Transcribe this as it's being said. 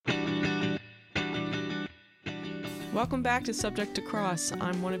Welcome back to Subject to Cross.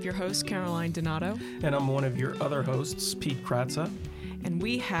 I'm one of your hosts, Caroline Donato. And I'm one of your other hosts, Pete Kratza. And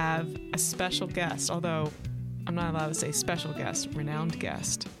we have a special guest, although I'm not allowed to say special guest, renowned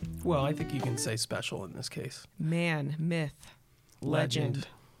guest. Well, I think you can say special in this case. Man, myth, legend,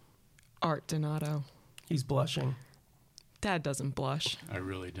 Art Donato. He's blushing. Dad doesn't blush. I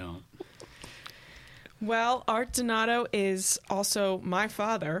really don't. Well, Art Donato is also my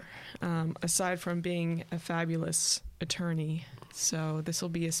father, aside from being a fabulous attorney. So this will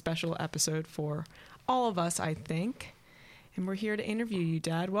be a special episode for all of us, I think. And we're here to interview you,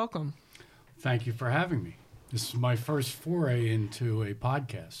 Dad. Welcome. Thank you for having me. This is my first foray into a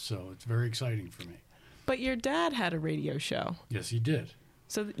podcast, so it's very exciting for me. But your dad had a radio show. Yes, he did.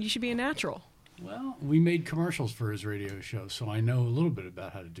 So you should be a natural. Well, we made commercials for his radio show, so I know a little bit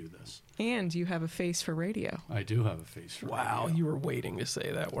about how to do this. And you have a face for radio. I do have a face for Wow, radio. you were waiting to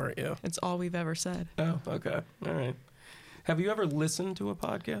say that, weren't you? It's all we've ever said. Oh, okay. All right. Have you ever listened to a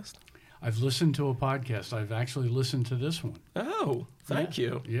podcast? I've listened to a podcast. I've actually listened to this one. Oh, thank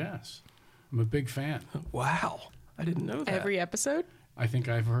you. Yes. I'm a big fan. Wow. I didn't know that. Every episode? I think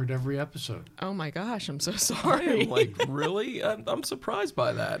I've heard every episode. Oh my gosh, I'm so I sorry. am like, really? I'm surprised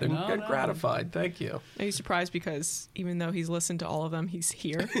by that and No. gratified. Thank you. Are you surprised because even though he's listened to all of them, he's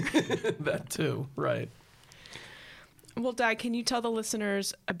here? That too, right. Well, Dad, can you tell the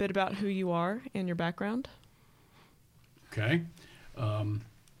listeners a bit about who you are and your background? Okay.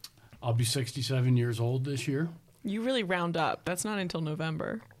 I'll be 67 years old this year. You really round up. That's not until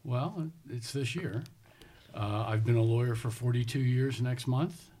November. Well, it's this year. I've been a lawyer for 42 years next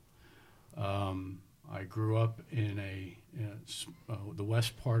month. I grew up in the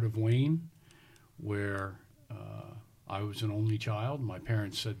west part of Wayne, where I was an only child. My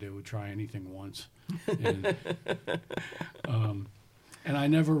parents said they would try anything once. And I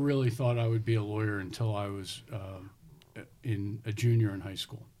never really thought I would be a lawyer until I was a junior in high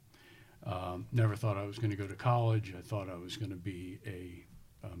school. Never thought I was going to go to college. I thought I was going to be a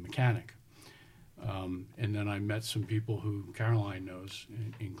mechanic. And then I met some people who Caroline knows,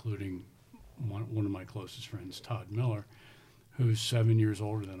 including one of my closest friends, Todd Miller, who's 7 years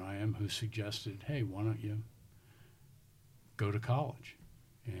older than I am, who suggested, hey, why don't you go to college?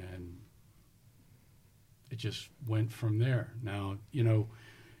 And it just went from there. Now, you know,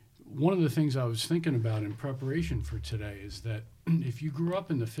 one of the things I was thinking about in preparation for today is that if you grew up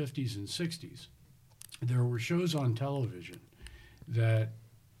in the 50s and 60s, there were shows on television that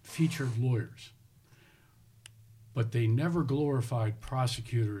featured lawyers, but they never glorified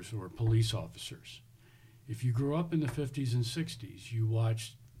prosecutors or police officers. If you grew up in the 50s and 60s, you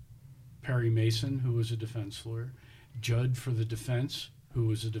watched Perry Mason, who was a defense lawyer, Judd for the defense, who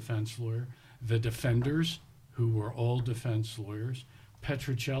was a defense lawyer, the Defenders, who were all defense lawyers,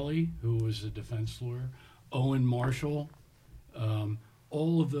 Petrocelli, who was a defense lawyer, Owen Marshall.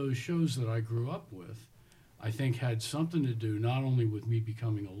 All of those shows that I grew up with, I think had something to do not only with me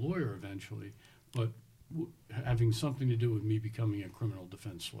becoming a lawyer eventually, but having something to do with me becoming a criminal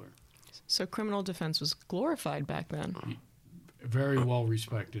defense lawyer. So criminal defense was glorified back then. Very well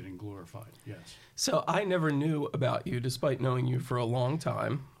respected and glorified, yes. So I never knew about you, despite knowing you for a long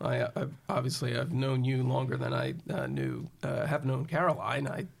time. I've known you longer than I have known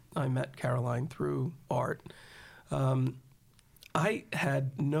Caroline. I met Caroline through Art. I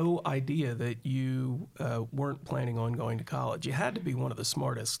had no idea that you weren't planning on going to college. You had to be one of the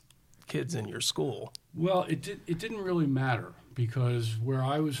smartest kids in your school. Well, it didn't really matter because where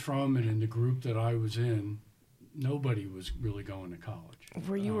I was from and in the group that I was in, nobody was really going to college.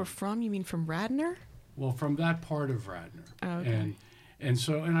 Where you were from? You mean from Radnor? Well, from that part of Radnor. Oh, okay.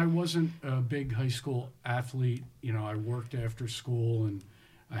 And I wasn't a big high school athlete. You know, I worked after school and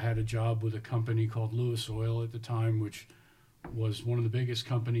I had a job with a company called Lewis Oil at the time, which was one of the biggest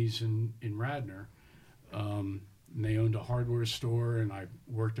companies in Radnor. And they owned a hardware store, and I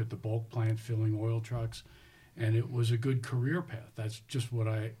worked at the bulk plant filling oil trucks. And it was a good career path. That's just what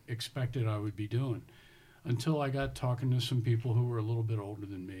I expected I would be doing. Until I got talking to some people who were a little bit older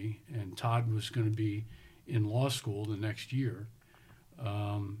than me, and Todd was going to be in law school the next year.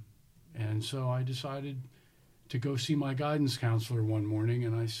 And so I decided to go see my guidance counselor one morning,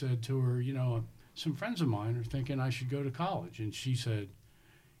 and I said to her, you know, some friends of mine are thinking I should go to college. And she said,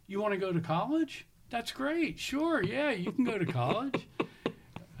 you want to go to college? That's great. Sure, yeah, you can go to college.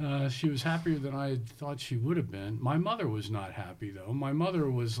 She was happier than I thought she would have been. My mother was not happy, though. My mother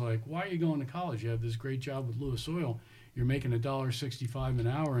was like, why are you going to college? You have this great job with Lewis Oil. You're making $1.65 an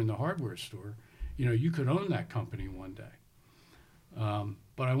hour in the hardware store. You know, you could own that company one day.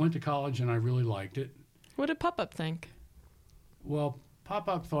 But I went to college, and I really liked it. What did Pup-Up think? Well,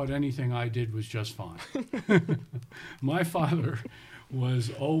 Pop thought anything I did was just fine. My father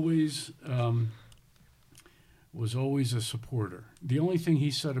was always a supporter. The only thing he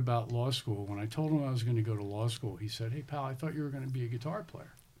said about law school, when I told him I was going to go to law school, he said, "Hey, pal, I thought you were going to be a guitar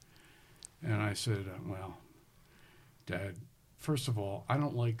player." And I said, "Well, Dad, first of all, I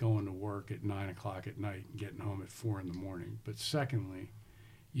don't like going to work at 9 o'clock at night and getting home at 4 in the morning. But secondly,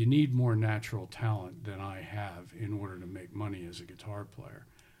 you need more natural talent than I have in order to make money as a guitar player.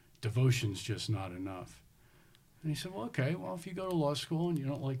 Devotion's just not enough." And he said, "Well, okay, well, if you go to law school and you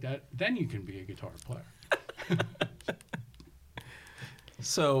don't like that, then you can be a guitar player."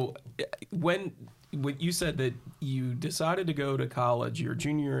 So when you said that you decided to go to college your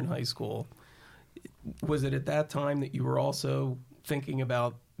junior year in high school, was it at that time that you were also thinking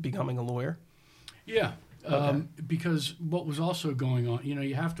about becoming a lawyer? Yeah, Okay. because what was also going on,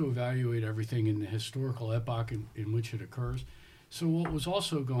 you have to evaluate everything in the historical epoch in which it occurs. So what was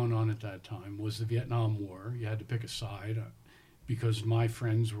also going on at that time was the Vietnam War. You had to pick a side because my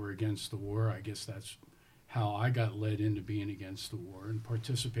friends were against the war. I guess that's how I got led into being against the war and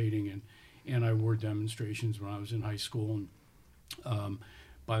participating in anti-war demonstrations when I was in high school. And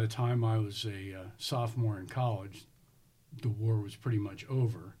by the time I was a sophomore in college, the war was pretty much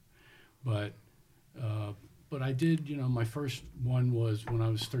over. But I did, my first one was when I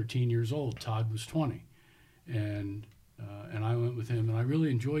was 13 years old. Todd was 20, and I went with him, and I really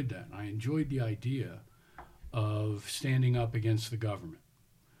enjoyed that. I enjoyed the idea of standing up against the government,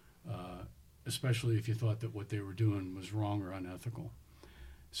 especially if you thought that what they were doing was wrong or unethical.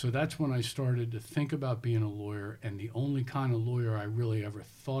 So that's when I started to think about being a lawyer, and the only kind of lawyer I really ever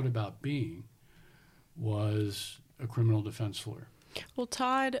thought about being was a criminal defense lawyer. Well,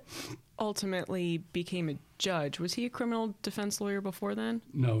 Todd ultimately became a judge. Was he a criminal defense lawyer before then?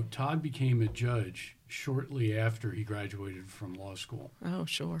 No, Todd became a judge shortly after he graduated from law school. Oh,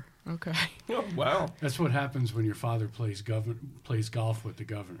 sure. Okay. Oh, wow. That's what happens when your father plays golf with the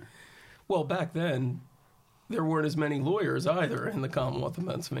governor. Well, back then, there weren't as many lawyers either in the Commonwealth of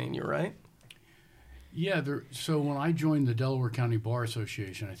Pennsylvania, right? Yeah, so when I joined the Delaware County Bar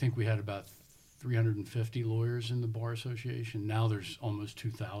Association, I think we had about 350 lawyers in the Bar Association. Now there's almost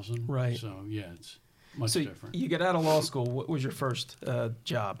 2,000. Right. So, yeah, it's much So different. you get out of law school. What was your first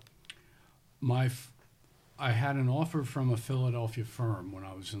job? I had an offer from a Philadelphia firm when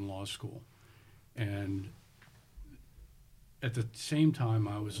I was in law school. And at the same time,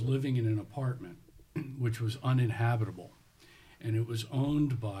 I was living in an apartment which was uninhabitable. And it was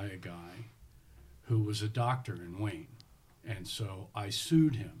owned by a guy who was a doctor in Wayne. And so I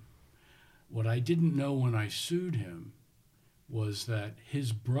sued him. What I didn't know when I sued him was that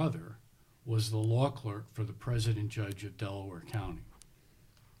his brother was the law clerk for the president judge of Delaware County.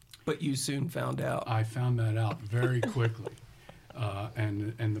 But you soon found out. I found that out very quickly.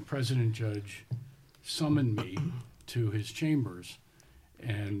 And the president judge summoned me to his chambers,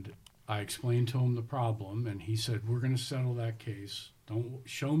 and I explained to him the problem, and he said, "We're going to settle that case. Don't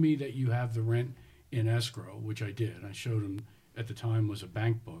show me that you have the rent in escrow," which I did. I showed him, at the time, was a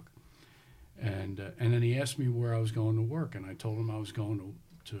bank book. And then he asked me where I was going to work, and I told him I was going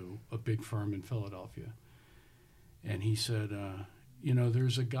to a big firm in Philadelphia. And he said,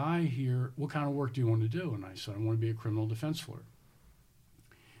 "There's a guy here. What kind of work do you want to do?" And I said, "I want to be a criminal defense lawyer."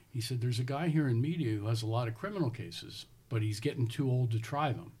 He said, "There's a guy here in media who has a lot of criminal cases, but he's getting too old to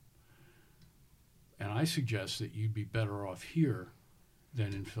try them. And I suggest that you'd be better off here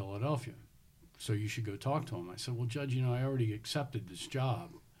than in Philadelphia. So you should go talk to him." I said, "Well, Judge, I already accepted this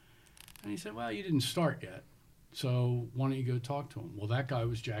job." And he said, "Well, you didn't start yet. So why don't you go talk to him?" Well, that guy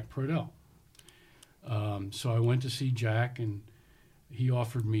was Jack Prodell. So I went to see Jack, and he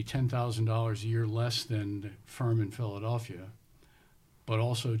offered me $10,000 a year less than the firm in Philadelphia, but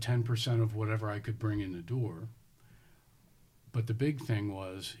also 10% of whatever I could bring in the door. But the big thing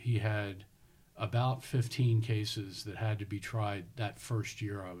was he had about 15 cases that had to be tried that first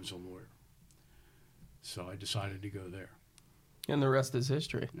year I was a lawyer. So I decided to go there. And the rest is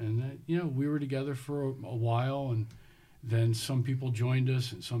history. And, we were together for a while, and then some people joined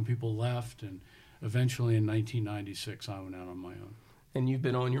us and some people left. And eventually in 1996, I went out on my own. And you've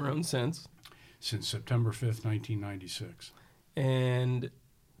been on your own since? Since September 5th, 1996. And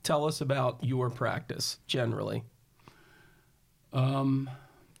tell us about your practice generally.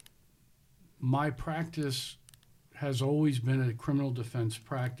 My practice has always been a criminal defense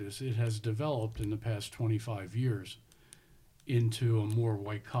practice. It has developed in the past 25 years into a more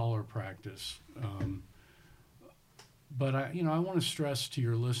white-collar practice. But I want to stress to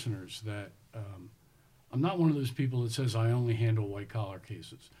your listeners that I'm not one of those people that says I only handle white-collar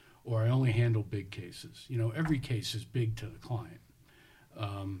cases or I only handle big cases. Every case is big to the client.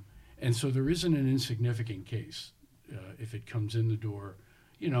 And so there isn't an insignificant case. If it comes in the door,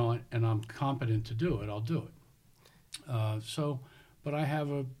 and I'm competent to do it, I'll do it. But I have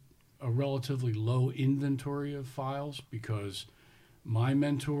a relatively low inventory of files because my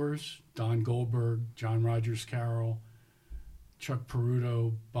mentors, Don Goldberg, John Rogers Carroll, Chuck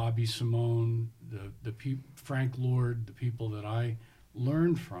Peruto, Bobby Simone, Frank Lord, the people that I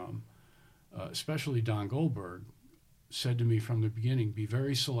learned from, especially Don Goldberg, said to me from the beginning, be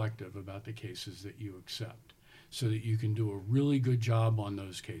very selective about the cases that you accept so that you can do a really good job on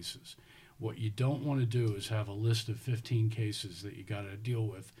those cases. What you don't want to do is have a list of 15 cases that you got to deal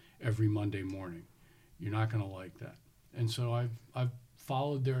with every Monday morning. You're not going to like that. And so I've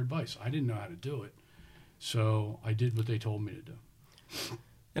followed their advice. I didn't know how to do it, so I did what they told me to do.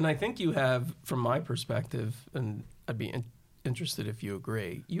 And I think you have, from my perspective, and I'd be interested if you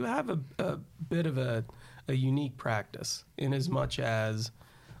agree, you have a bit of a unique practice in as much as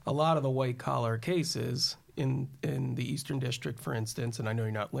a lot of the white-collar cases in the Eastern District, for instance, and I know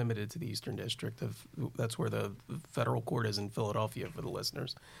you're not limited to the Eastern District, that's where the federal court is in Philadelphia for the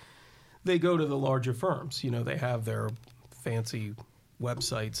listeners, they go to the larger firms. They have their fancy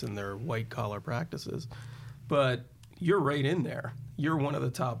websites and their white-collar practices, but you're right in there. You're one of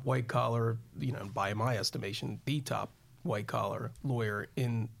the top white-collar, by my estimation, the top white-collar lawyer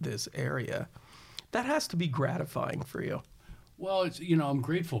in this area. That has to be gratifying for you. Well, it's I'm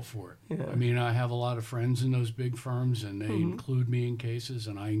grateful for it. Yeah. I mean, I have a lot of friends in those big firms, and they include me in cases,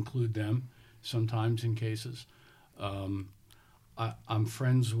 and I include them sometimes in cases. I'm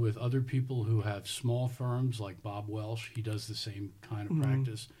friends with other people who have small firms, like Bob Welsh. He does the same kind of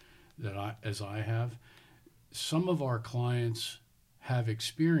practice as I have. Some of our clients have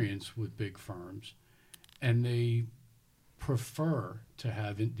experience with big firms, and they prefer to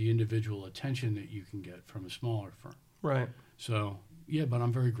have the individual attention that you can get from a smaller firm. Right. So, yeah, but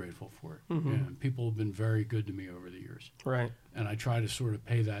I'm very grateful for it. Yeah, people have been very good to me over the years. Right. And I try to sort of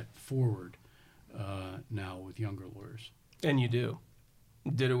pay that forward now with younger lawyers. And you do.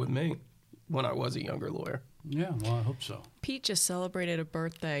 You did it with me when I was a younger lawyer. Yeah, well, I hope so. Pete just celebrated a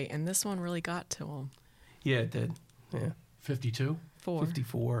birthday, and this one really got to him. Yeah, it did. Yeah. 52?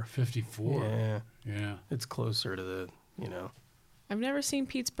 54. 54. Yeah. Yeah. It's closer to the, I've never seen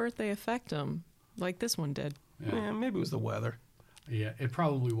Pete's birthday affect him like this one did. Yeah, maybe it was the weather. Yeah, it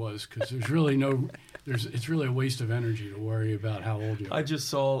probably was, because there's really it's really a waste of energy to worry about how old you are. I just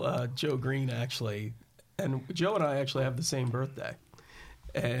saw Joe Green, actually, and Joe and I actually have the same birthday.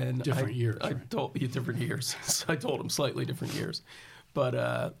 And Different years, I right? told different years. So I told him slightly different years.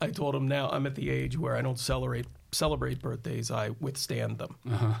 But I told him now I'm at the age where I don't celebrate birthdays. I withstand them.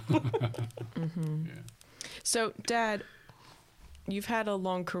 Yeah. So, Dad, you've had a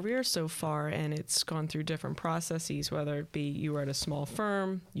long career so far, and it's gone through different processes, whether it be you were at a small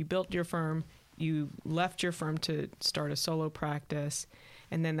firm, you built your firm, you left your firm to start a solo practice,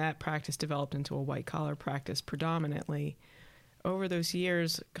 and then that practice developed into a white-collar practice predominantly. Over those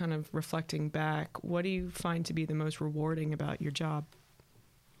years, kind of reflecting back, what do you find to be the most rewarding about your job?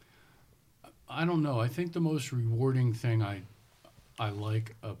 I don't know. I think the most rewarding thing I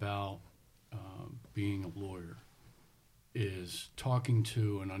like about being a lawyer is talking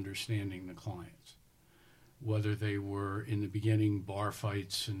to and understanding the clients, whether they were in the beginning bar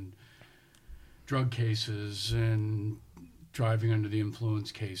fights and drug cases and driving under the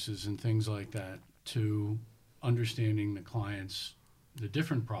influence cases and things like that, to understanding the clients, the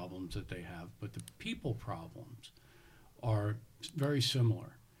different problems that they have, but the people problems are very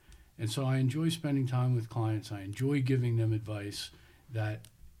similar. And so I enjoy spending time with clients. I enjoy giving them advice. That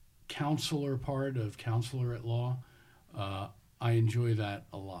counselor part of counselor at law, I enjoy that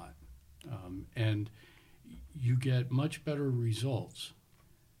a lot. And you get much better results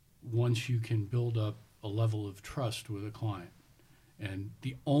once you can build up a level of trust with a client. And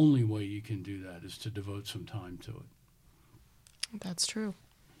the only way you can do that is to devote some time to it. That's true.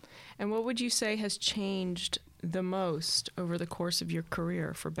 And what would you say has changed the most over the course of your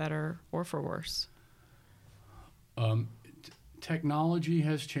career, for better or for worse? Technology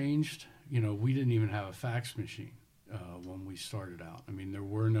has changed. We didn't even have a fax machine when we started out. I mean, there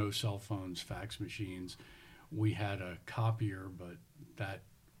were no cell phones, fax machines. We had a copier, but that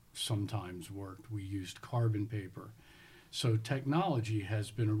sometimes worked. We used carbon paper. So technology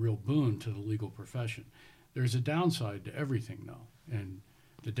has been a real boon to the legal profession. There's a downside to everything, though. And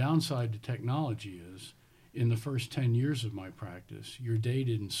the downside to technology is, in the first 10 years of my practice, your day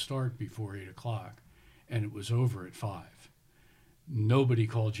didn't start before 8 o'clock, and it was over at 5. Nobody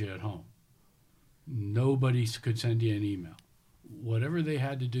called you at home. Nobody could send you an email. Whatever they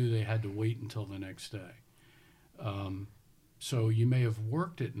had to do, they had to wait until the next day. So you may have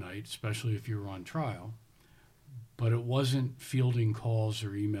worked at night, especially if you were on trial, but it wasn't fielding calls or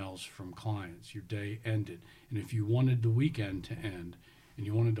emails from clients. Your day ended. And if you wanted the weekend to end and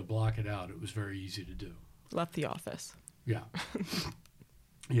you wanted to block it out, it was very easy to do. Left the office. Yeah.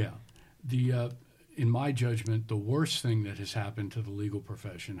 Yeah. In my judgment, the worst thing that has happened to the legal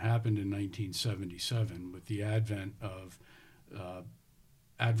profession happened in 1977 with the advent of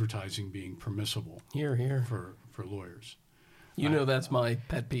advertising being permissible Here, here. for lawyers. You know that's my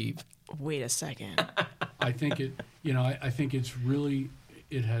pet peeve. Wait a second. I think I think it's really,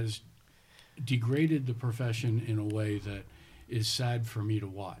 it has degraded the profession in a way that is sad for me to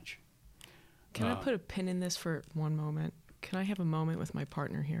watch. Can I put a pin in this for one moment? Can I have a moment with my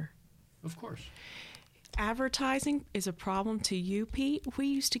partner here? Of course. Advertising is a problem to you, Pete. We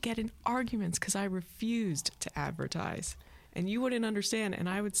used to get in arguments because I refused to advertise. And you wouldn't understand. And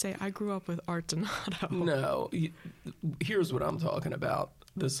I would say I grew up with Art Donato. No, here's what I'm talking about.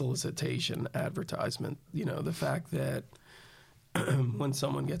 The solicitation advertisement. You know, the fact that when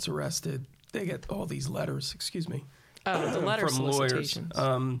someone gets arrested, they get all these letters, Oh, the letter from lawyers.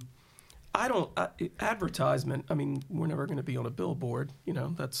 solicitations. Advertisement, I mean, we're never going to be on a billboard. You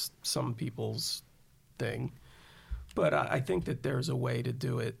know, that's some people's thing. But I think that there's a way to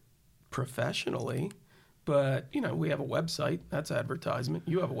do it professionally. But, you know, we have a website. That's advertisement.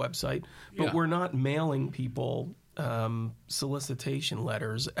 You have a website. But Yeah. we're not mailing people solicitation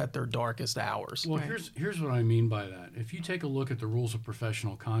letters at their darkest hours. Well, Right. here's what I mean by that. If you take a look at the rules of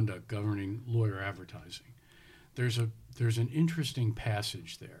professional conduct governing lawyer advertising, there's an interesting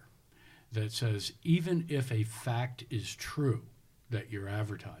passage there that says even if a fact is true that you're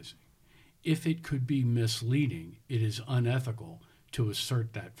advertising, if it could be misleading, it is unethical to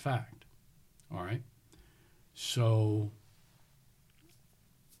assert that fact. All right? So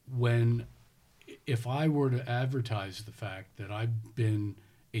if I were to advertise the fact that I've been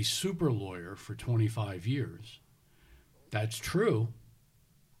a super lawyer for 25 years, that's true,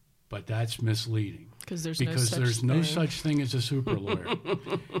 but that's misleading. Because there's no such thing as a super lawyer.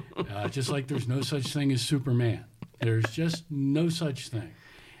 Just like there's no such thing as Superman. There's just no such thing.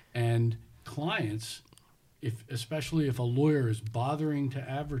 And clients, especially if a lawyer is bothering to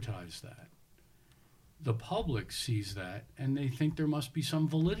advertise that, the public sees that and they think there must be some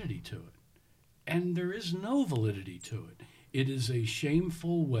validity to it. And there is no validity to it. It is a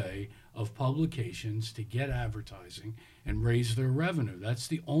shameful way of publications to get advertising and raise their revenue. That's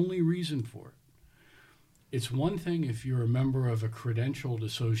the only reason for it. It's one thing if you're a member of a credentialed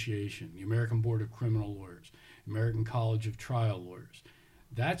association, the American Board of Criminal Lawyers, American College of Trial Lawyers.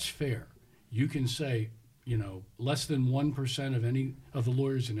 That's fair. You can say, you know, less than 1% of any of the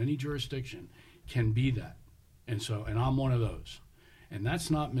lawyers in any jurisdiction can be that. And I'm one of those. And that's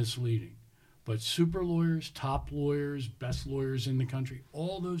not misleading. But super lawyers, top lawyers, best lawyers in the country,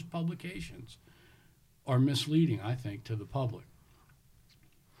 all those publications are misleading, I think, to the public.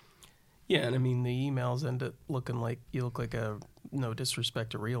 Yeah, and I mean, the emails end up looking like you look like a, no disrespect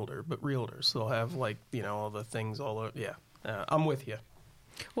to realtor, but realtors. They'll have like, you know, all the things all over. Yeah, I'm with you.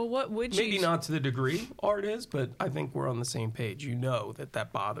 Well, what would Maybe you... not to the degree Art is, but I think we're on the same page. You know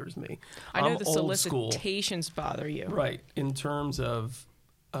that bothers me. I know I'm the old school. solicitations bother you. Right, in terms of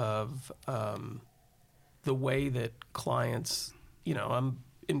the way that clients, you know, I'm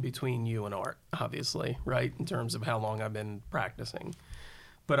in between you and Art, obviously, right, in terms of how long I've been practicing.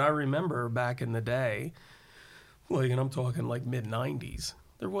 But I remember back in the day, like, and I'm talking like mid-'90s,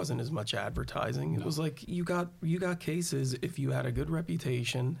 there wasn't as much advertising. It was like you got cases if you had a good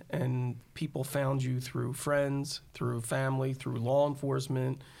reputation and people found you through friends, through family, through law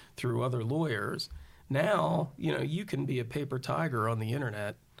enforcement, through other lawyers. Now, you know, you can be a paper tiger on the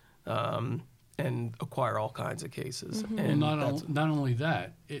internet and acquire all kinds of cases. Mm-hmm. And Not only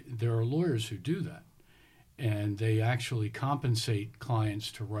that, there are lawyers who do that, and they actually compensate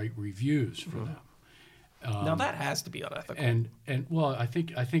clients to write reviews for them. now that has to be unethical. And well, I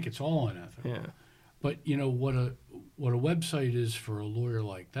think it's all unethical. Yeah. But you know what a website is for a lawyer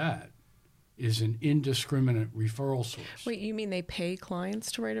like that is an indiscriminate referral source. Wait, you mean they pay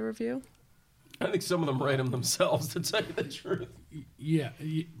clients to write a review? I think some of them write them themselves, to tell you the truth.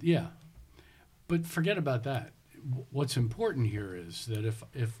 Yeah. But forget about that. What's important here is that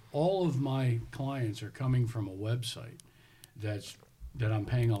if all of my clients are coming from a website that I'm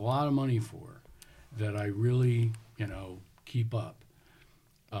paying a lot of money for, that I really, you know, keep up,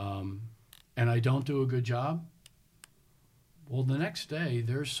 and I don't do a good job, well, the next day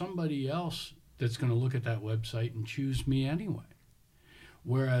there's somebody else that's going to look at that website and choose me anyway.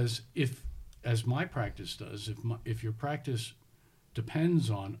 Whereas as my practice does, if your practice depends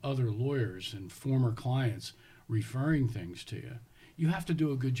on other lawyers and former clients referring things to you, you have to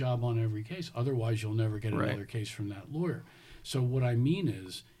do a good job on every case. Otherwise, you'll never get Right. another case from that lawyer. So what I mean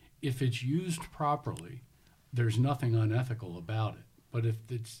is, if it's used properly, there's nothing unethical about it.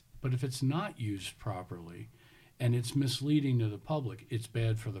 But if it's not used properly and it's misleading to the public, it's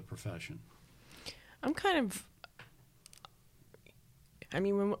bad for the profession. I'm kind of, I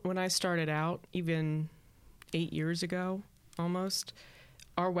mean, when I started out, even 8 years ago, almost,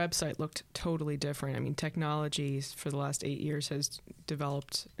 our website looked totally different. I mean, technology for the last 8 years has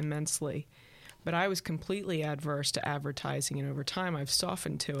developed immensely. But I was completely adverse to advertising, and over time I've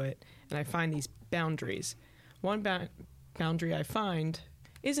softened to it, and I find these boundaries. One boundary I find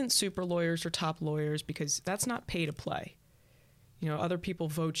isn't super lawyers or top lawyers, because that's not pay to play. You know, other people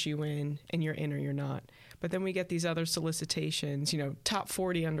vote you in, and you're in or you're not. But then we get these other solicitations, you know, top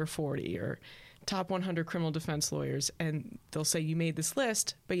 40 under 40, or top 100 criminal defense lawyers, and they'll say you made this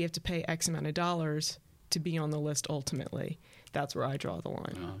list, but you have to pay X amount of dollars to be on the list ultimately. That's where I draw the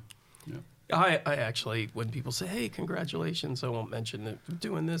line. Yeah. I actually, when people say, hey, congratulations, I won't mention it,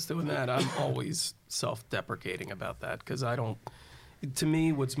 doing this, doing that, I'm always self-deprecating about that, because I don't, to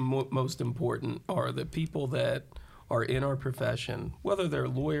me, what's most important are the people that are in our profession, whether they're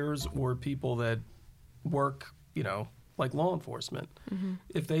lawyers or people that work, you know, like law enforcement. Mm-hmm.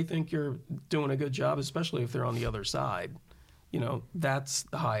 If they think you're doing a good job, especially if they're on the other side, you know, that's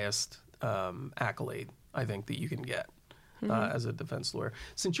the highest accolade, I think, that you can get. As a defense lawyer.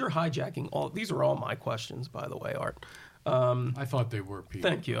 Since you're hijacking these are all my questions, by the way, Art. I thought they were, Pete.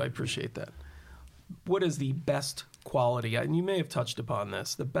 Thank you. I appreciate that. What is the best quality, and you may have touched upon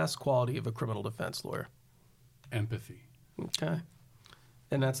this, the best quality of a criminal defense lawyer? Empathy. Okay.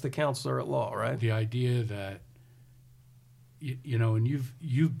 And that's the counselor at law, right? The idea that, you know, and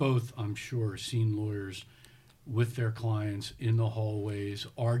you've both, I'm sure, seen lawyers with their clients in the hallways,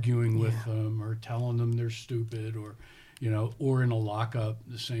 arguing with them or telling them they're stupid, or, you know, or in a lockup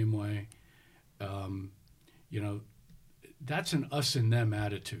the same way. You know, that's an us and them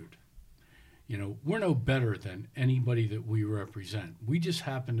attitude. You know, we're no better than anybody that we represent. We just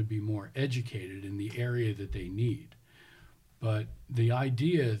happen to be more educated in the area that they need. But the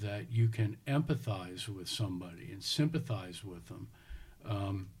idea that you can empathize with somebody and sympathize with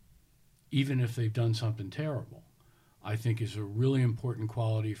them, even if they've done something terrible, I think is a really important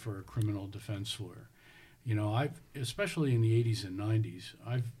quality for a criminal defense lawyer. You know, especially in the 80s and 90s,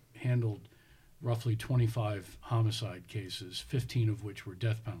 I've handled roughly 25 homicide cases, 15 of which were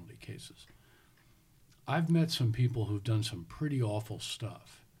death penalty cases. I've met some people who've done some pretty awful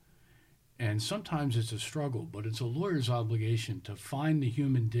stuff. And sometimes it's a struggle, but it's a lawyer's obligation to find the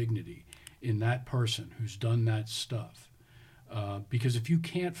human dignity in that person who's done that stuff. Because if you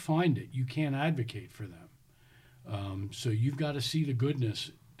can't find it, you can't advocate for them. So you've got to see the goodness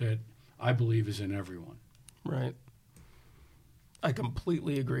that I believe is in everyone. Right. I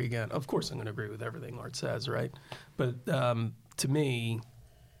completely agree again. Of course, I'm going to agree with everything Art says, right? But to me,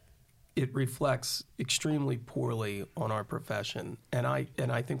 it reflects extremely poorly on our profession, and I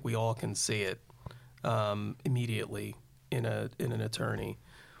think we all can see it immediately in an attorney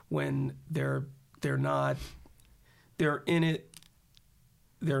when they're in it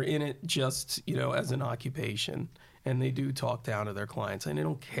just, you know, as an occupation, and they do talk down to their clients, and they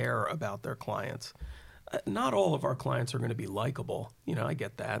don't care about their clients. Not all of our clients are going to be likable. You know, I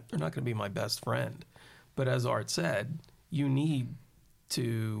get that. They're not going to be my best friend. But as Art said, you need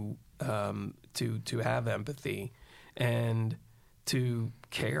to have empathy and to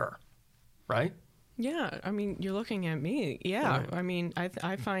care, right? Yeah, I mean, you're looking at me. Yeah, I mean,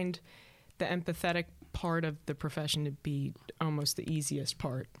 I find the empathetic part of the profession to be almost the easiest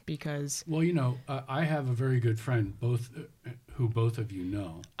part, because... Well, you know, I have a very good friend, who both of you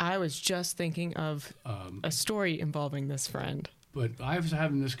know. I was just thinking of a story involving this friend. But I was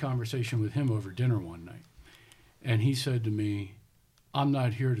having this conversation with him over dinner one night, and he said to me, I'm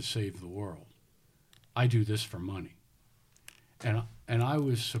not here to save the world. I do this for money. And I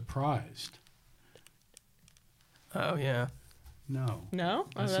was surprised. Oh, yeah. No. No?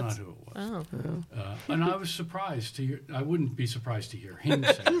 That's not who it was. Oh. And I was surprised to hear, I wouldn't be surprised to hear him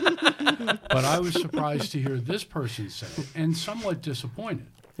say it, but I was surprised to hear this person say it, and somewhat disappointed.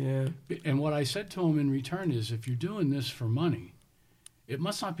 Yeah. And what I said to him in return is, if you're doing this for money, it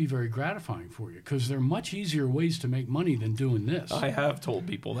must not be very gratifying for you, because there are much easier ways to make money than doing this. I have told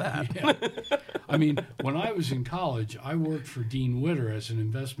people that. Yeah. I mean, when I was in college, I worked for Dean Witter as an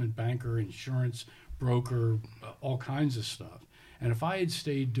investment banker, insurance broker, all kinds of stuff. And if I had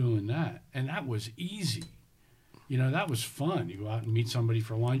stayed doing that, and that was easy, you know, that was fun. You go out and meet somebody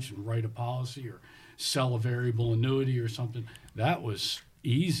for lunch and write a policy or sell a variable annuity or something. That was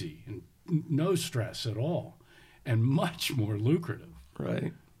easy and no stress at all. and much more lucrative.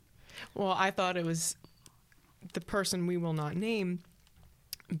 Right. Well, I thought it was the person we will not name,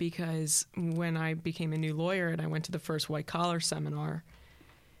 because when I became a new lawyer and I went to the first white collar seminar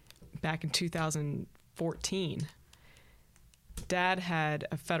back in 2014, Dad had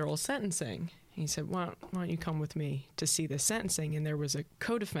a federal sentencing. He said, why don't you come with me to see the sentencing? And there was a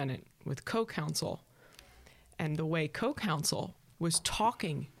co-defendant with co-counsel. And the way co-counsel was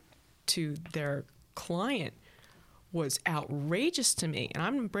talking to their client was outrageous to me. And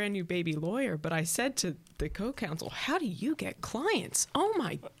I'm a brand new baby lawyer, but I said to the co-counsel, how do you get clients? Oh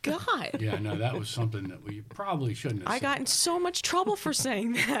my God. Yeah, no, that was something that we probably shouldn't have I said. got in so much trouble for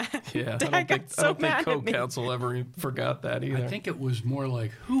saying that. Yeah, Dad I got don't so think mad at me. co-counsel ever forgot that either. I think it was more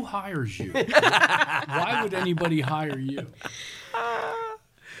like, who hires you? Why would anybody hire you?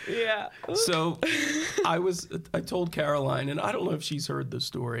 Yeah. So I told Caroline, and I don't know if she's heard the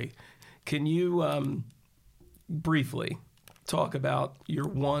story. Can you briefly talk about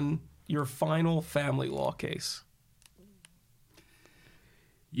your final family law case?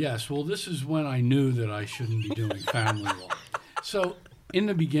 Yes, well, this is when I knew that I shouldn't be doing family law. So in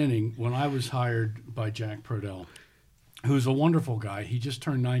the beginning, when I was hired by Jack Prodell, who's a wonderful guy, he just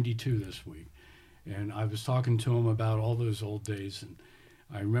turned 92 this week. And I was talking to him about all those old days. And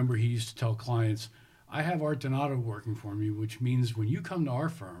I remember he used to tell clients, I have Art Donato working for me, which means when you come to our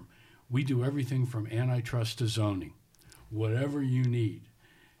firm, we do everything from antitrust to zoning, whatever you need.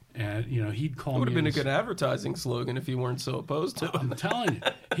 And, you know, he'd call me. It would have been a and good advertising slogan if you weren't so opposed to it. I'm telling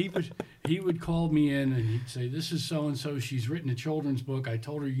you, he would call me in and he'd say, this is so-and-so. She's written a children's book. I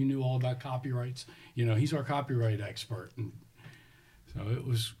told her you knew all about copyrights. You know, he's our copyright expert. And so it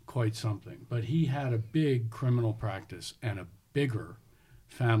was quite something. But he had a big criminal practice and a bigger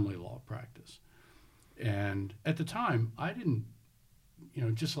family law practice. And at the time, I didn't, you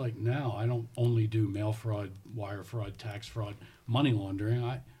know, just like now, I don't only do mail fraud, wire fraud, tax fraud, money laundering.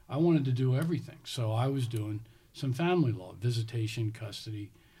 I wanted to do everything. So I was doing some family law, visitation,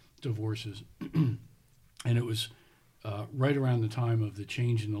 custody, divorces. And it was right around the time of the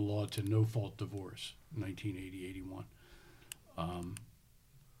change in the law to no-fault divorce, 1980, 81.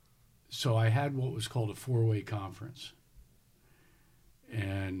 So I had what was called a four-way conference.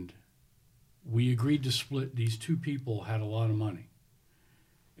 And we agreed to split. These two people had a lot of money.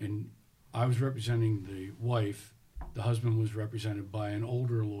 And I was representing the wife. The husband was represented by an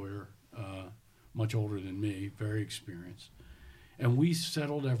older lawyer, much older than me, very experienced. And we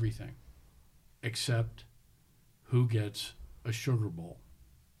settled everything except who gets a sugar bowl.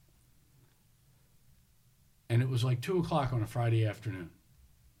 And it was like 2 o'clock on a Friday afternoon.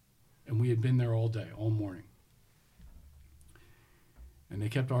 And we had been there all day, all morning. And they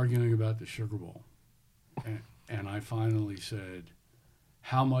kept arguing about the sugar bowl. And I finally said,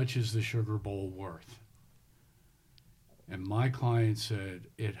 how much is the sugar bowl worth? And my client said,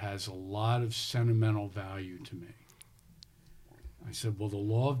 it has a lot of sentimental value to me. I said, well, the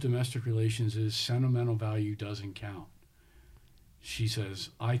law of domestic relations is sentimental value doesn't count. She says,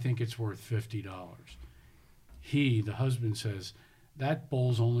 I think it's worth $50. He, the husband, says, that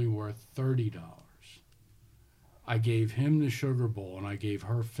bowl's only worth $30. I gave him the sugar bowl, and I gave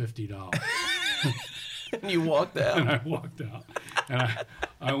her $50. And you walked out. And I walked out. And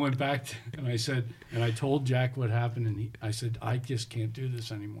I went back and I said, and I told Jack what happened, and I said, I just can't do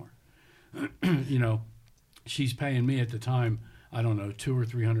this anymore. You know, she's paying me at the time, I don't know, $200 or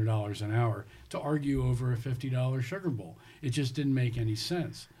 $300 an hour to argue over a $50 sugar bowl. It just didn't make any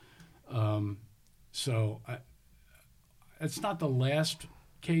sense. So it's not the last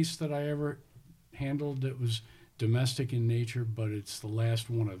case that I ever handled that was domestic in nature, but it's the last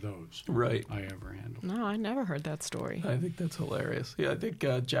one of those Right. I ever handled. No, I never heard that story. I think that's hilarious. Yeah, I think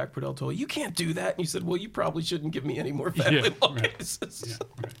Jack Prodell told you can't do that. And you said, well, you probably shouldn't give me any more family law cases.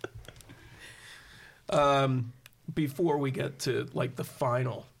 Yeah, right. Before we get to like the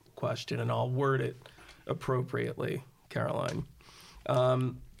final question, and I'll word it appropriately, Caroline.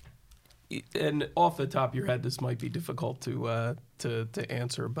 And off the top of your head, this might be difficult to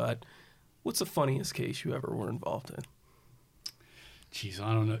answer, but what's the funniest case you ever were involved in? Geez,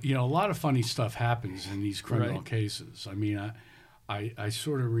 I don't know. You know, a lot of funny stuff happens in these criminal Right. cases. I mean, I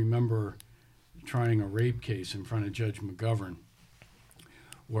sort of remember trying a rape case in front of Judge McGovern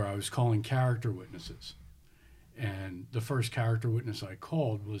where I was calling character witnesses. And the first character witness I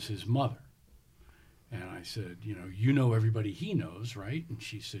called was his mother. And I said, you know everybody he knows, right? And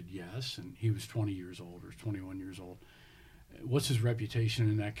she said, yes. And he was 20 years old or 21 years old. What's his reputation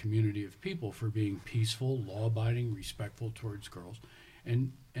in that community of people for being peaceful, law-abiding, respectful towards girls,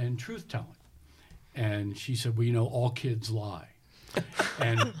 and truth-telling? And she said, well, all kids lie.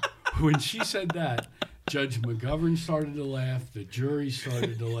 And when she said that, Judge McGovern started to laugh. The jury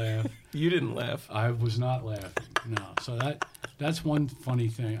started to laugh. You didn't laugh. I was not laughing. No. So that's one funny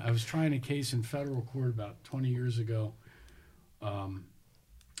thing. I was trying a case in federal court about 20 years ago.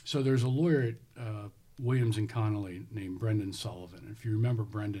 So there's a lawyer at Williams and Connolly named Brendan Sullivan. If you remember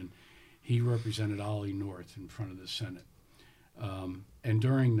Brendan, he represented Ollie North in front of the Senate. And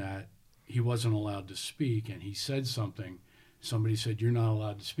during that, he wasn't allowed to speak, and he said something. Somebody said, "You're not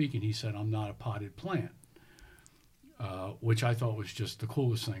allowed to speak," and he said, "I'm not a potted plant," which I thought was just the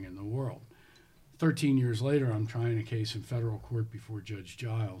coolest thing in the world. 13 years later, I'm trying a case in federal court before Judge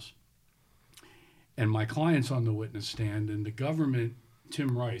Giles, and my client's on the witness stand, and the government,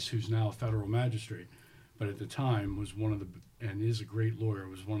 Tim Rice, who's now a federal magistrate, but at the time was one of the, and is a great lawyer,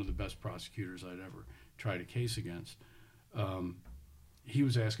 was one of the best prosecutors I'd ever tried a case against. He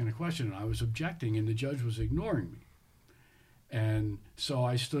was asking a question, and I was objecting, and the judge was ignoring me. And so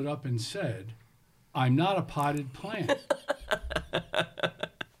I stood up and said, "I'm not a potted plant."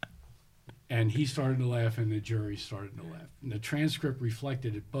 And he started to laugh, and the jury started to laugh. And the transcript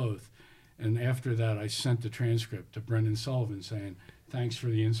reflected it both. And after that, I sent the transcript to Brendan Sullivan saying, "Thanks for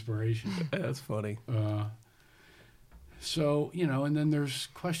the inspiration." That's funny. So, and then there's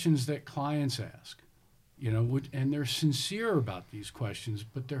questions that clients ask, and they're sincere about these questions,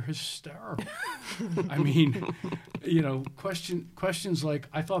 but they're hysterical. I mean, questions like,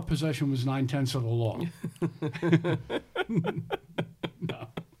 "I thought possession was 9/10 of the law."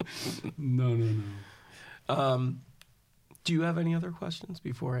 No. Do you have any other questions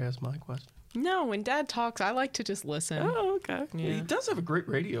before I ask my question? No, when Dad talks, I like to just listen. Oh, okay. Yeah. He does have a great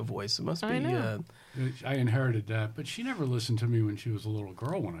radio voice. It must be. I know. I inherited that, but she never listened to me when she was a little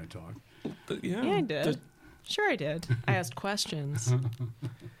girl when I talked. Yeah, I did. Sure, I did. I asked questions.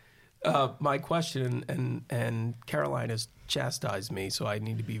 My question, and Caroline has chastised me, so I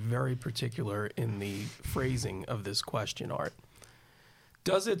need to be very particular in the phrasing of this question, Art.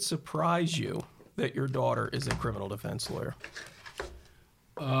 Does it surprise you that your daughter is a criminal defense lawyer?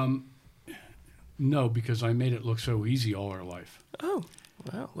 No, because I made it look so easy all her life. Oh,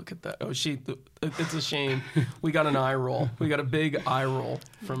 well, look at that. Oh, it's a shame. We got an eye roll. We got a big eye roll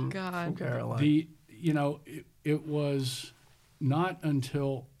from Caroline. It was not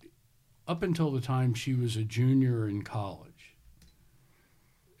up until the time she was a junior in college.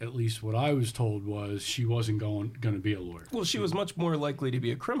 At least what I was told was she wasn't going to be a lawyer. Well, she was much more likely to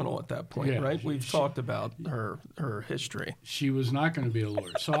be a criminal at that point, right? We've talked about her history. She was not going to be a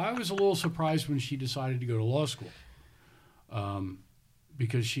lawyer. So I was a little surprised when she decided to go to law school,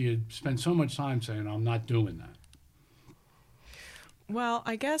 because she had spent so much time saying, "I'm not doing that." Well,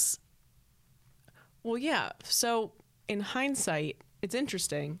 I guess, yeah. So in hindsight, it's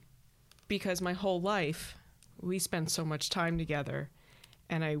interesting because my whole life we spent so much time together.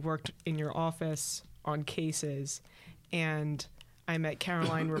 And I worked in your office on cases, and I met Carrie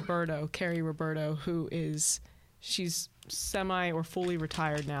Roberto, she's semi or fully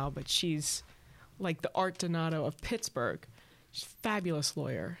retired now, but she's like the Art Donato of Pittsburgh. She's a fabulous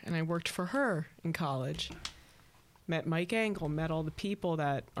lawyer, and I worked for her in college. Met Mike Engel, met all the people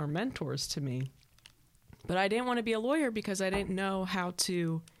that are mentors to me. But I didn't want to be a lawyer because I didn't know how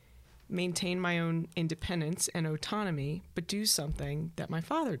to maintain my own independence and autonomy, but do something that my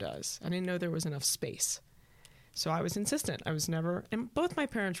father does. I didn't know there was enough space. So I was insistent. And both my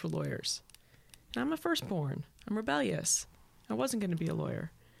parents were lawyers. And I'm a firstborn. I'm rebellious. I wasn't going to be a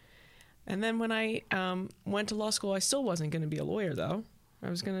lawyer. And then when I went to law school, I still wasn't going to be a lawyer, though. I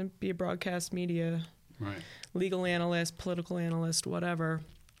was going to be a broadcast media, legal analyst, political analyst, whatever.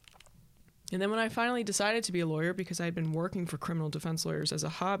 And then when I finally decided to be a lawyer, because I'd been working for criminal defense lawyers as a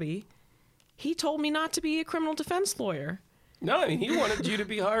hobby, he told me not to be a criminal defense lawyer. No, I mean, he wanted you to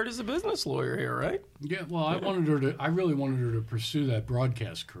be hired as a business lawyer here, right? Yeah, well, I really wanted her to pursue that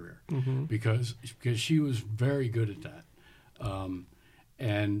broadcast career, because she was very good at that.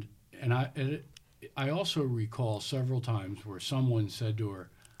 And I also recall several times where someone said to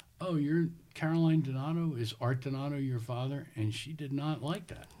her, "Oh, you're Caroline Donato? Is Art Donato your father?" And she did not like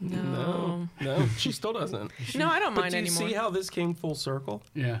that. No, she still doesn't. No, I don't mind anymore. Do you see how this came full circle?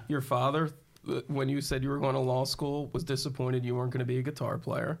 Yeah. Your father, when you said you were going to law school, was disappointed you weren't going to be a guitar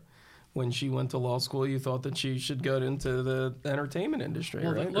player. When she went to law school, you thought that she should go into the entertainment industry,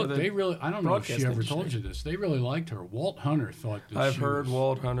 right? Look, I don't know if she ever told you this. They really liked her. Walt Hunter thought that I've heard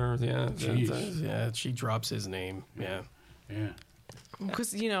Walt Hunter, yeah, she drops his name, yeah.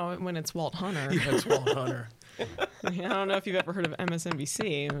 Because, when it's Walt Hunter. Yeah, it's Walt Hunter. I don't know if you've ever heard of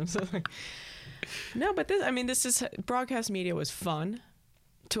MSNBC. No, but this broadcast media was fun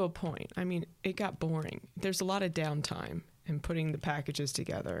to a point. I mean, it got boring. There's a lot of downtime. and putting the packages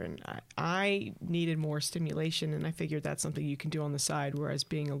together. And I needed more stimulation, and I figured that's something you can do on the side, whereas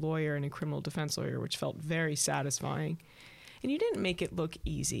being a lawyer and a criminal defense lawyer, which felt very satisfying. And you didn't make it look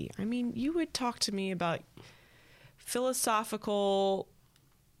easy. I mean, you would talk to me about philosophical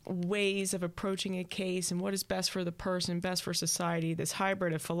ways of approaching a case and what is best for the person, best for society, this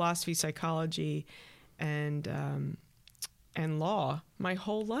hybrid of philosophy, psychology, and law my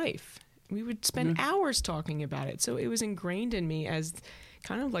whole life. We would spend hours talking about it. So it was ingrained in me as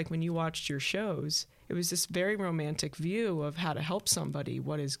kind of like when you watched your shows. It was this very romantic view of how to help somebody,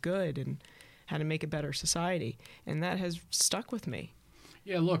 what is good, and how to make a better society. And that has stuck with me.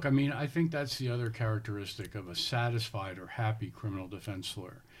 Yeah, look, I mean, I think that's the other characteristic of a satisfied or happy criminal defense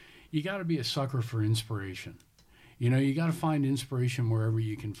lawyer. You got to be a sucker for inspiration. You know, you got to find inspiration wherever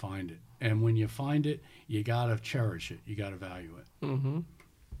you can find it. And when you find it, you got to cherish it. You got to value it. Mm-hmm.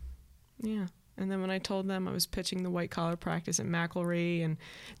 Yeah. And then when I told them I was pitching the white collar practice at McElry, and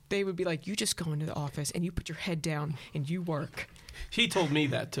they would be like, you just go into the office and you put your head down and you work. He told me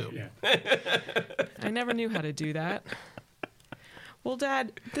that too. Yeah. I never knew how to do that. Well,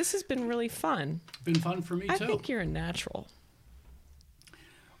 Dad, this has been really fun. Been fun for me, too. I think you're a natural.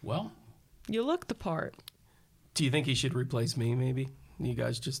 Well, you look the part. Do you think he should replace me, maybe? You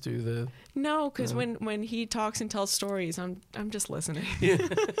guys just do the... No, because when he talks and tells stories, I'm just listening.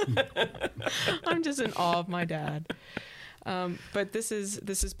 I'm just in awe of my dad. But this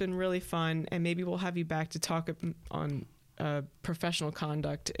has been really fun, and maybe we'll have you back to talk on a professional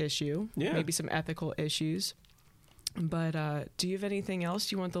conduct issue, maybe some ethical issues. But do you have anything else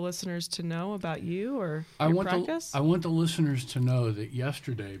you want the listeners to know about you or your practice? I want the listeners to know that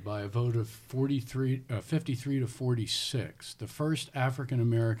yesterday, by a vote of 53 to 46, the first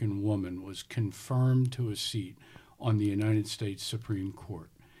African-American woman was confirmed to a seat on the United States Supreme Court.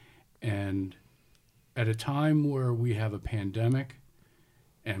 And at a time where we have a pandemic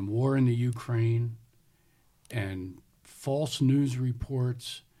and war in the Ukraine and false news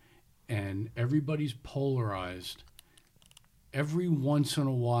reports and everybody's polarized, every once in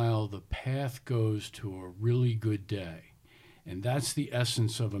a while, the path goes to a really good day. And that's the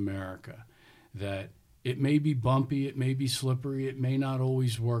essence of America, that it may be bumpy, it may be slippery, it may not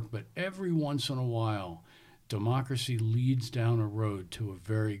always work, but every once in a while, democracy leads down a road to a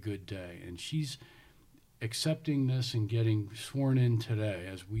very good day. And she's accepting this and getting sworn in today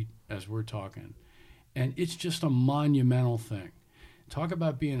as we're talking. And it's just a monumental thing. Talk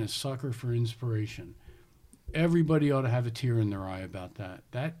about being a sucker for inspiration. Everybody ought to have a tear in their eye about that.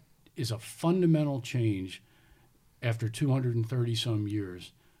 That is a fundamental change after 230-some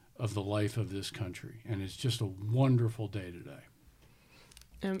years of the life of this country. And it's just a wonderful day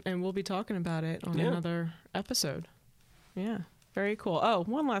today. And we'll be talking about it on another episode. Yeah, very cool. Oh,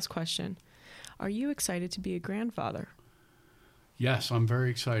 one last question. Are you excited to be a grandfather? Yes, I'm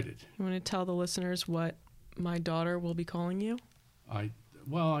very excited. You want to tell the listeners what my daughter will be calling you?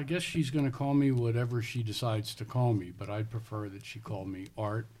 Well, I guess she's going to call me whatever she decides to call me, but I'd prefer that she call me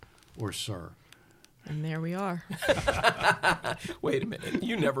Art or Sir. And there we are. Wait a minute.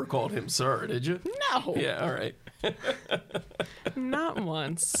 You never called him Sir, did you? No. Yeah, all right. Not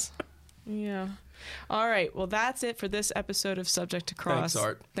once. Yeah. All right. Well, that's it for this episode of Subject to Cross. Thanks,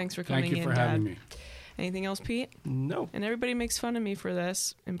 Art. Thanks for coming in, Thank you for Dad. having me. Anything else, Pete? No. And everybody makes fun of me for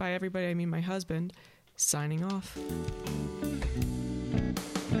this. And by everybody, I mean my husband. Signing off.